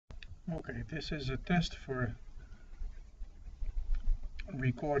Okay, this is a test for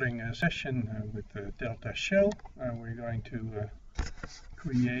recording a session with the Delta shell. We're going to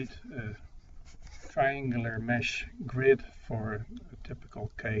create a triangular mesh grid for a typical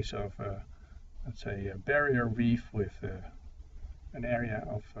case of, let's say, a barrier reef with an area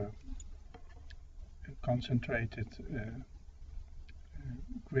of concentrated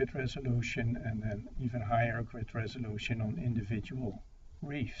grid resolution and then even higher grid resolution on individual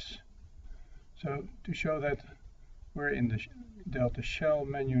reefs. So to show that we're in the Delta shell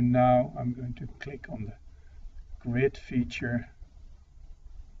menu now, I'm going to click on the grid feature.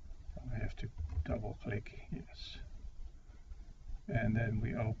 I have to double click, yes. And then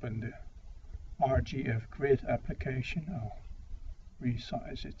we open the RGF grid application. I'll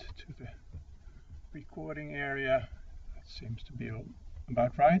resize it to the recording area. That seems to be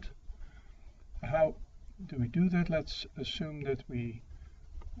about right. How do we do that? Let's assume that we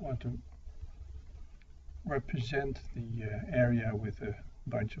want to represent the area with a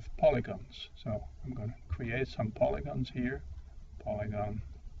bunch of polygons. So I'm going to create some polygons here. Polygon.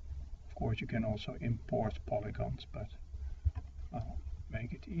 Of course you can also import polygons, but I'll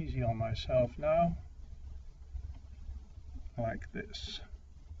make it easy on myself now, like this.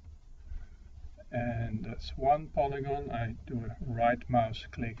 And that's one polygon. I do a right mouse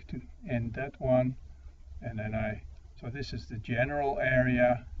click to end that one, and then so this is the general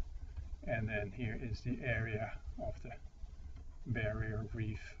area, and then here is the area of the barrier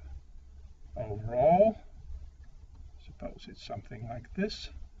reef overall. Suppose it's something like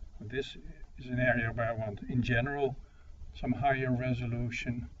this. This is an area where I want, in general, some higher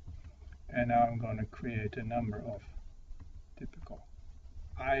resolution, and now I'm going to create a number of typical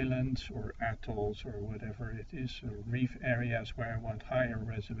islands or atolls or whatever it is, or reef areas where I want higher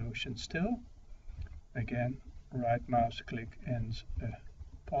resolution still. Again, right mouse click ends a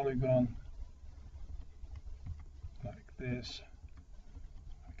polygon like this.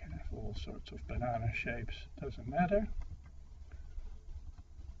 I can have all sorts of banana shapes, doesn't matter.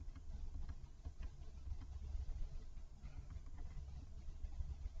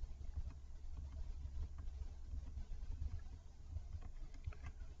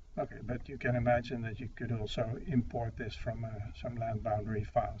 Okay, but you can imagine that you could also import this from some land boundary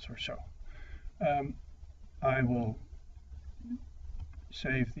files or so. I will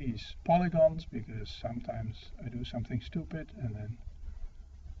save these polygons because sometimes I do something stupid and then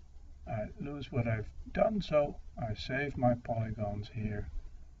I lose what I've done, so I save my polygons here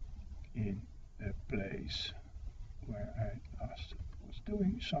in a place where I last was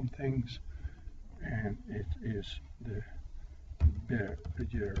doing some things, and it is the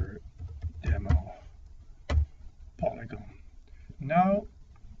barrier demo polygon. Now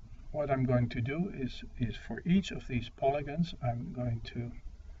what I'm going to do is for each of these polygons I'm going to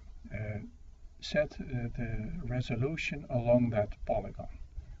set the resolution along that polygon.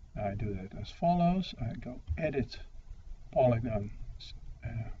 I do that as follows. I go edit polygon,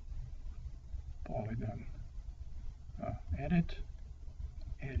 edit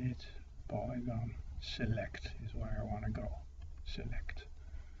polygon, select is where I want to go. Select.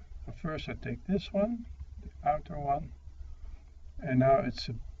 So first I take this one, the outer one, and now it's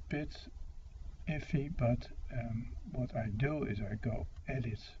a bit iffy, but what I do is I go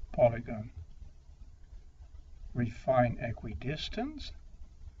edit polygon, refine equidistance,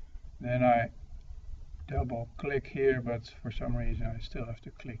 then I double click here, but for some reason I still have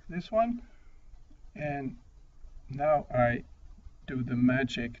to click this one, and now I do the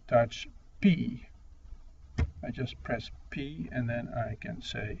magic touch P. I just press P and then I can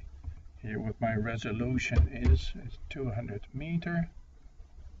say here what my resolution is. It's 200 meter,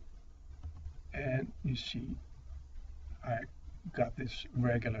 and you see I got this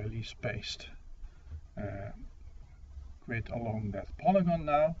regularly spaced grid along that polygon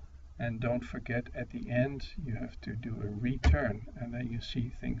now. And don't forget, at the end you have to do a return, and then you see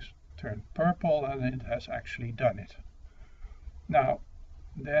things turn purple and it has actually done it. Now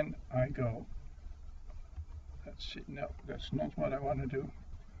then I go, let's see, no, that's not what I want to do.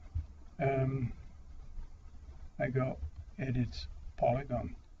 I go edit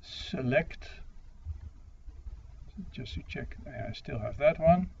polygon, select, just to check. I still have that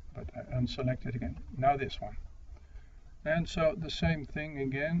one, but I unselect it again. Now this one. And so the same thing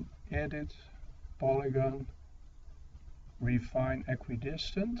again, edit polygon, refine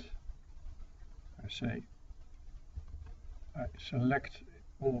equidistant. I select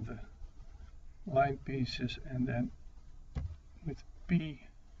all the line pieces, and then with P,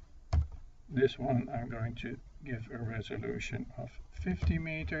 this one I'm going to give a resolution of 50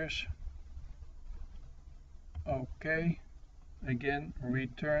 meters. Okay, again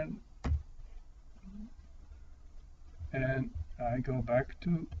return, and I go back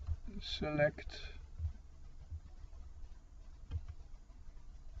to select.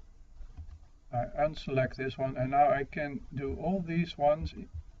 I unselect this one, and now I can do all these ones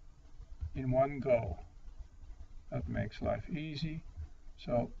in one go. That makes life easy.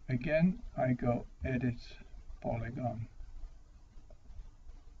 So again, I go edit polygon,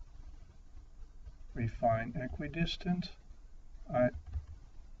 refine equidistant. I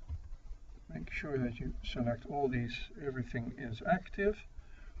make sure that you select all these, everything is active,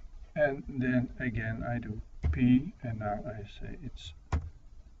 and then again I do P, and now I say it's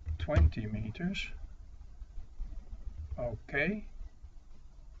 20 meters. OK,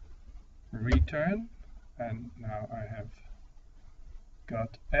 return, and now I have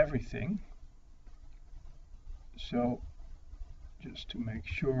got everything. So just to make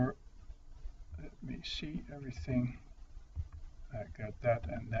sure, let me see everything. I got that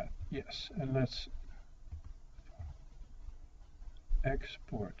and that, yes, and let's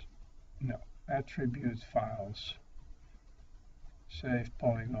export, no, attribute files, save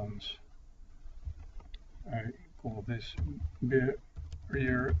polygons. I call this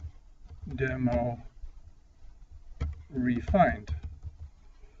barrier demo refined.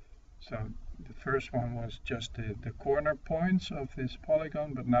 So the first one was just the corner points of this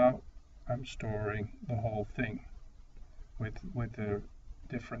polygon, but now I'm storing the whole thing with the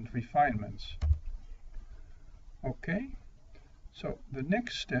different refinements. Okay, so the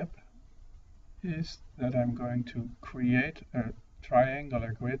next step is that I'm going to create a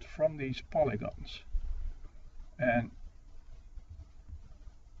triangular grid from these polygons. And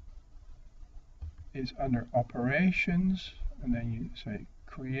it's under operations, and then you say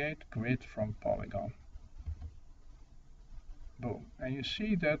create grid from polygon. Boom. And you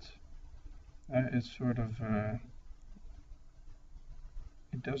see that it's sort of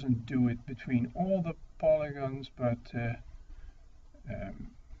it doesn't do it between all the polygons, but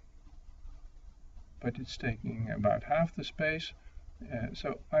it's taking about half the space.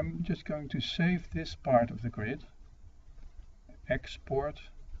 So I'm just going to save this part of the grid, export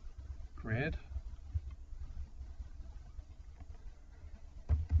grid,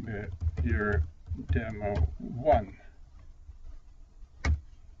 your demo 1,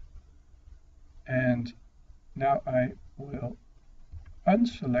 and now I will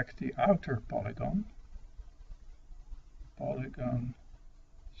unselect the outer polygon,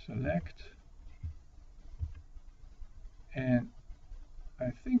 select, and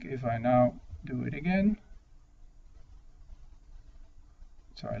I think if I now do it again,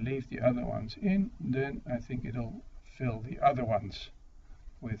 so I leave the other ones in, then I think it'll fill the other ones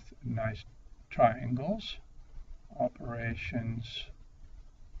with nice triangles. Operations,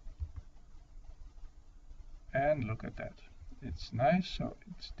 and look at that, it's nice. So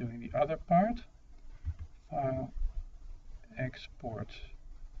it's doing the other part. File, export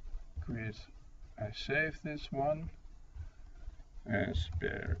grid, I save this one as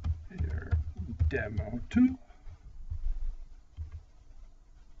barrier demo 2,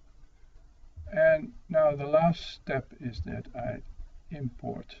 and now the last step is that I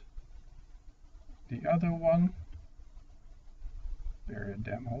import the other one, barrier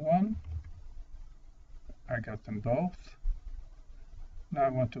demo 1. I got them both. Now I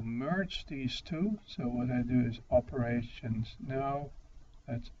want to merge these two, so what I do is operations, no,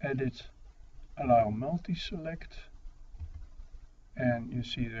 let's edit, allow multi-select, and you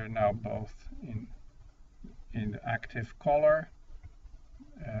see they're now both in the active color.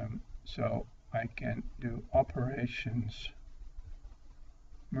 So I can do operations,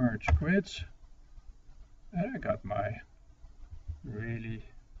 merge grids, and I got my really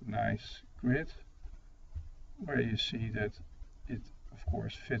nice grid where you see that it of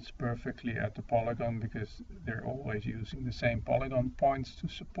course fits perfectly at the polygon, because they're always using the same polygon points to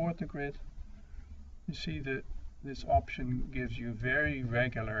support the grid. You see that this option gives you very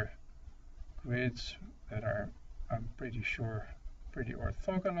regular grids that are, I'm pretty sure, pretty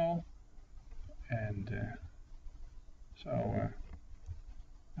orthogonal, and so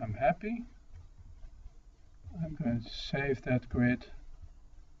I'm happy. I'm going to save that grid,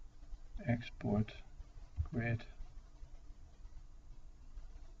 export grid,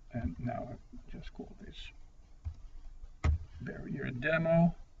 and now I just call this barrier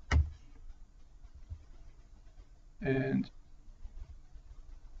demo. And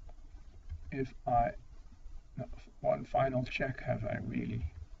if I, one final check, have I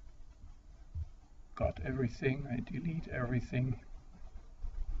really got everything? I delete everything.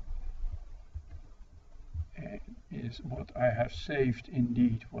 And is what I have saved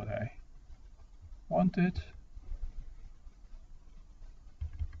indeed what I wanted?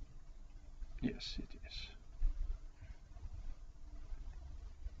 Yes, it is.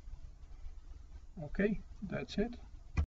 Okay, that's it.